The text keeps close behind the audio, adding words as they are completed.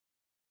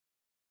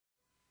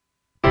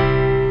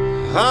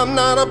I'm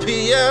not a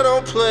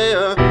piano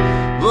player,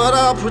 but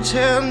I'll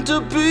pretend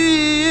to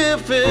be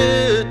if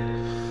it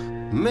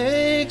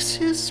makes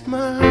you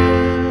smile.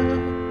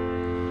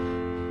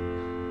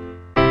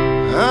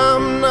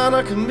 I'm not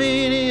a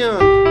comedian,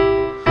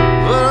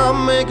 but I'll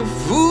make a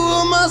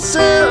fool of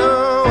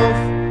myself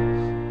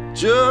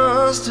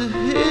just to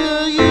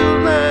hear you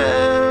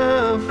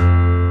laugh.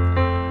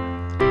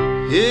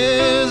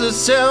 Is it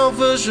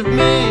selfish of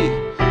me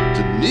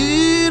to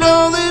need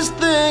all these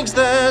things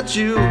that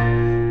you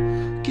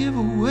give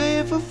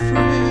away for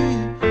free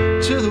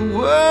to the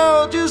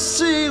world you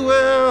see?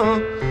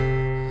 Well,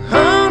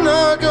 I'm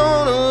not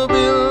gonna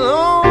be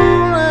lonely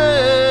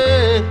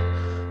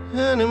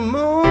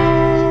anymore.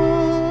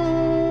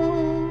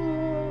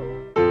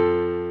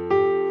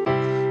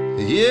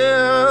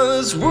 Yeah,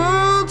 this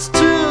world's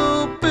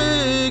too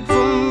big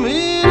for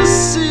me to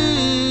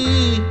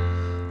see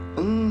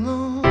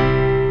alone.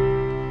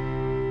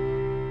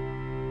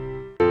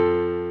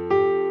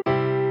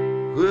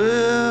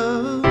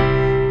 Well,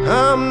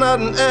 I'm not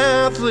an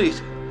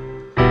athlete,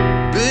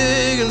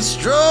 big and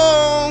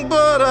strong,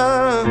 but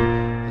I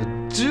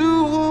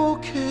do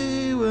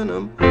okay when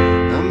I'm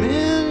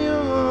in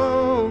your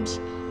arms.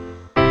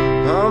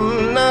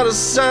 I'm not a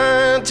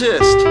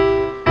scientist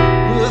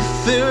with a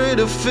theory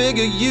to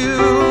figure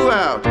you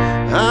out.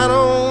 I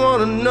don't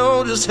wanna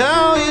know just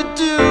how you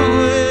do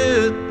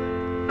it.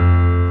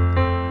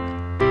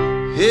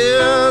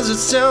 Is it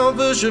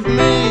selfish of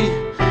me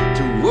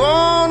to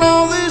want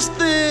all these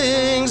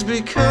things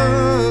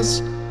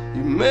because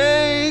you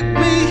make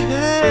me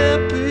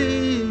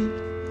happy?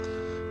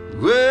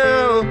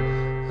 Well,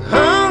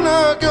 I'm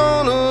not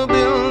gonna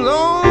be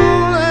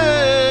lonely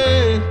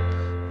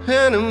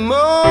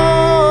anymore.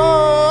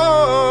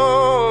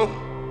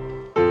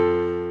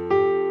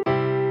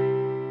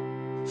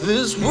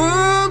 This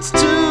world's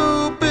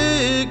too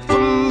big for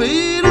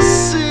me to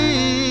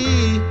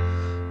see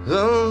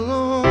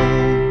alone.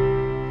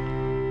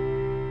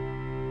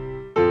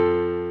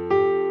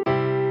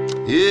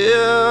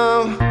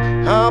 Yeah,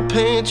 I'll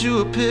paint you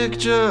a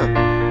picture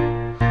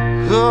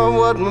of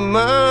what my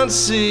mind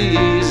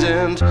sees,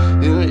 and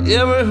in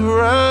every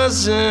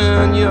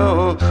horizon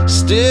you're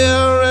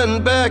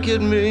staring back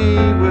at me.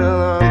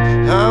 Well,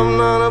 I'm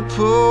not a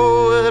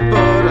poet,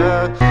 but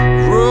I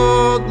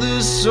wrote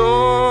this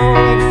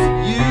song for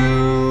you,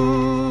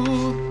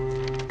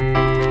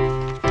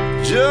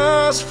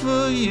 just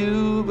for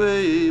you,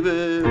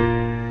 baby,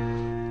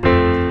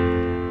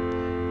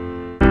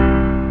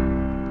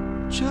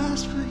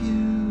 just for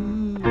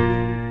you.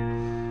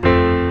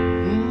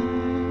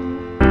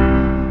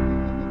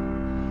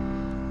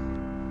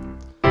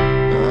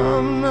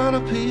 I'm not a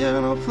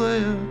piano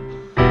player,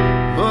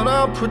 but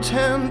I'll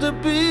pretend to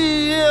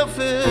be if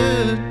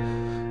it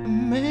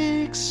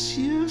makes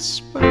you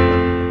smile.